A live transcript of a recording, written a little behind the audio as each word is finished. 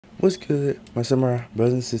What's good, my samurai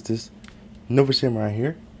brothers and sisters? Nova Samurai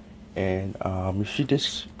here, and you see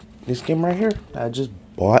this game right here that I just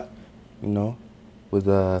bought, with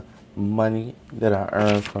money that I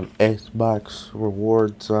earned from Xbox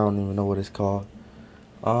rewards. I don't even know what it's called.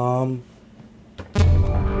 And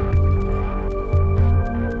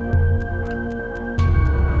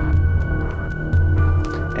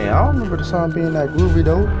I don't remember the song being that groovy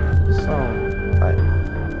though. This song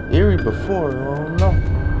like eerie before. I don't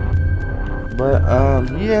know. But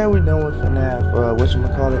yeah, we're done with FNAF,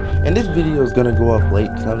 whatchamacallit. And this video is gonna go up late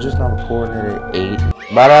because I'm just not recording it at 8.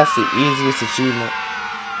 But that's the easiest achievement.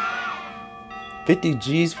 50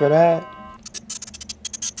 G's for that.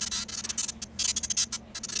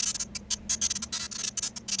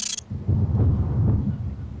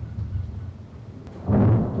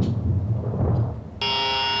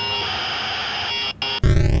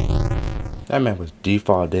 That man was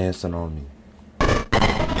default dancing on me.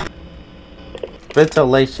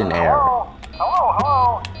 Ventilation error.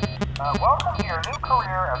 Hello. Welcome to your new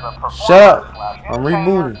career as a performer. Shut up. I'm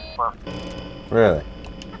rebooting. Really?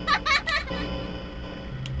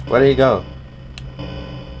 Where did he go?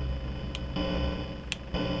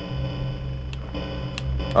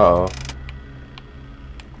 Uh-oh.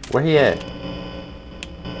 Where he at?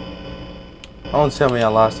 Don't tell me I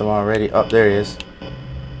lost him already. Oh, there he is.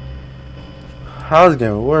 I was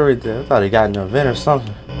getting worried there. I thought he got in an event or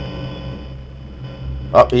something.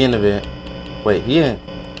 Oh, he in the vent. Wait, he in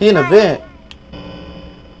the vent.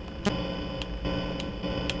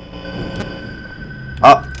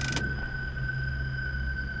 Oh.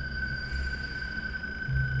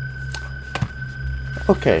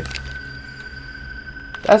 Okay.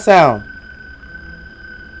 That sound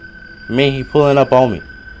mean he pulling up on me,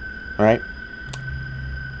 right?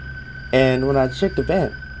 And when I checked the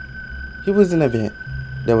vent, he was in the vent.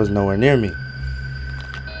 There was nowhere near me.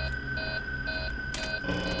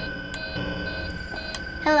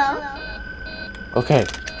 Hello? Okay,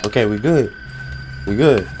 we good. We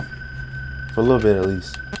good. For a little bit at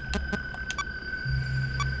least.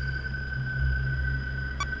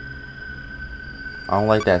 I don't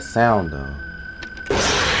like that sound though.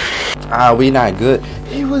 Ah, we not good.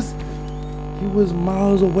 He was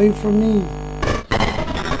miles away from me.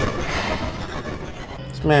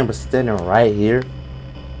 This man was standing right here.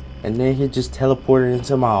 And then he just teleported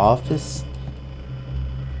into my office.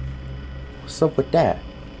 What's up with that?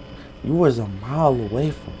 You was a mile away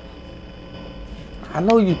from me. I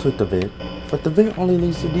know you took the vent, but the vent only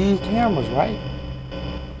leads to these cameras, right?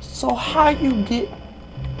 So how you get...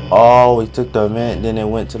 Oh, he took the vent, then it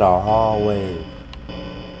went to the hallway.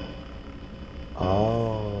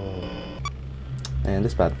 Oh. Man,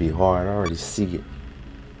 this about to be hard. I already see it.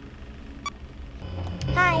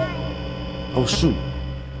 Hi. Oh, shoot.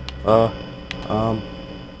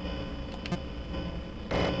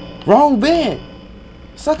 Wrong vent.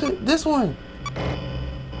 Suck it, this one.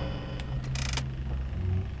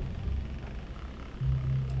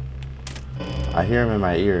 I hear him in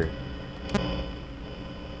my ear.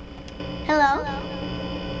 Hello?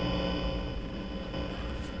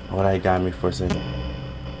 Oh, that got me for a second.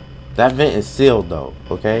 That vent is sealed though,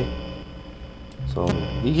 okay? So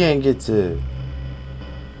you can't get to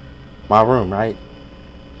my room, right?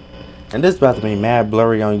 And this is about to be mad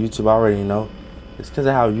blurry on YouTube, I already know. It's because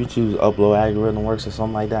of how YouTube's upload algorithm works or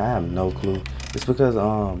something like that. I have no clue. It's because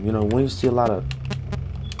when you see a lot of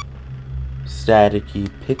staticky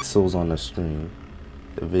pixels on the screen,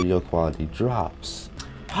 the video quality drops.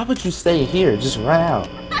 Why would you stay here? Just run out.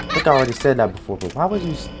 I think I already said that before, but why would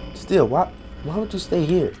you still? Why would you stay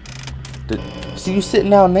here? See, you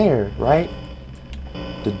sitting down there, right?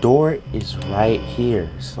 The door is right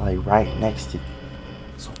here. It's like right next to you.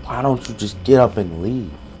 So why don't you just get up and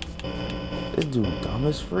leave? This dude dumb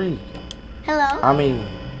as freak. Hello? I mean,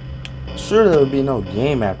 sure there would be no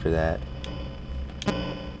game after that.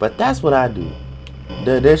 But that's what I do.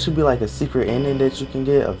 There should be like a secret ending that you can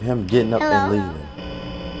get of him getting up and leaving.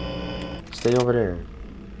 Stay over there.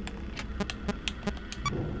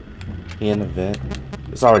 He in the vent.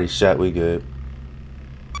 It's already shut, we good.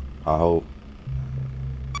 I hope.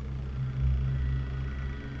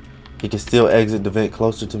 He can still exit the vent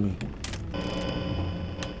closer to me.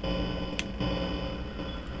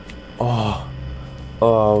 Oh,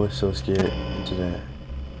 I was so scared into that.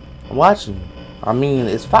 I'm watching you. I mean,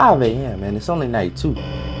 it's 5 a.m. and it's only night 2.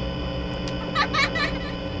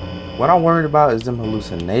 What I'm worried about is them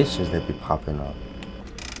hallucinations that be popping up.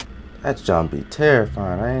 That jump be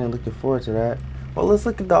terrifying. I ain't looking forward to that. Well, let's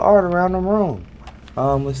look at the art around the room.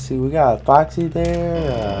 Let's see. We got Foxy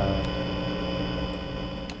there.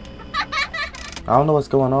 I don't know what's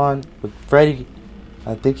going on with Freddy.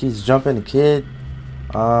 I think he's jumping the kid.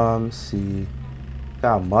 Let's see.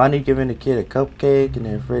 Got money giving the kid a cupcake, and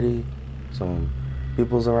then Freddy, some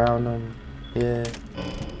people's around him. Yeah.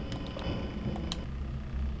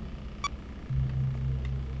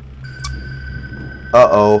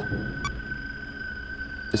 Uh-oh.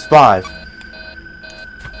 It's 5.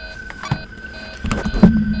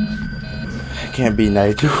 Can't be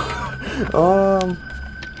 92.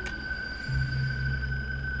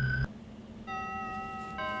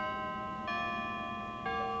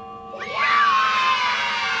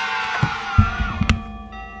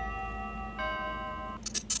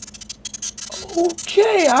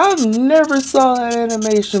 Okay, I've never saw that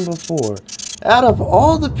animation before. Out of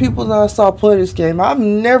all the people that I saw play this game, I've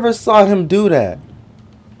never saw him do that.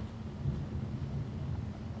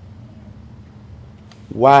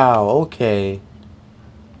 Wow, okay.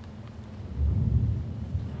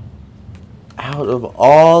 Out of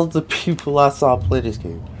all the people I saw play this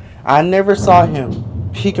game, I never saw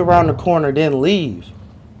him peek around the corner then leave.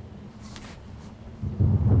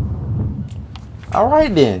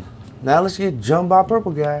 Alright then. Now let's get jumped by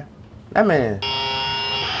purple guy. That man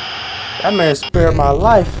spared my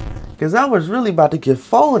life. Cause I was really about to get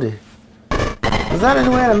folded. Is that a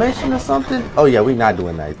new animation or something? Oh yeah, we not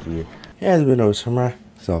doing that here. It has been over summer.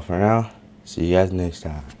 So for now, see you guys next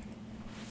time.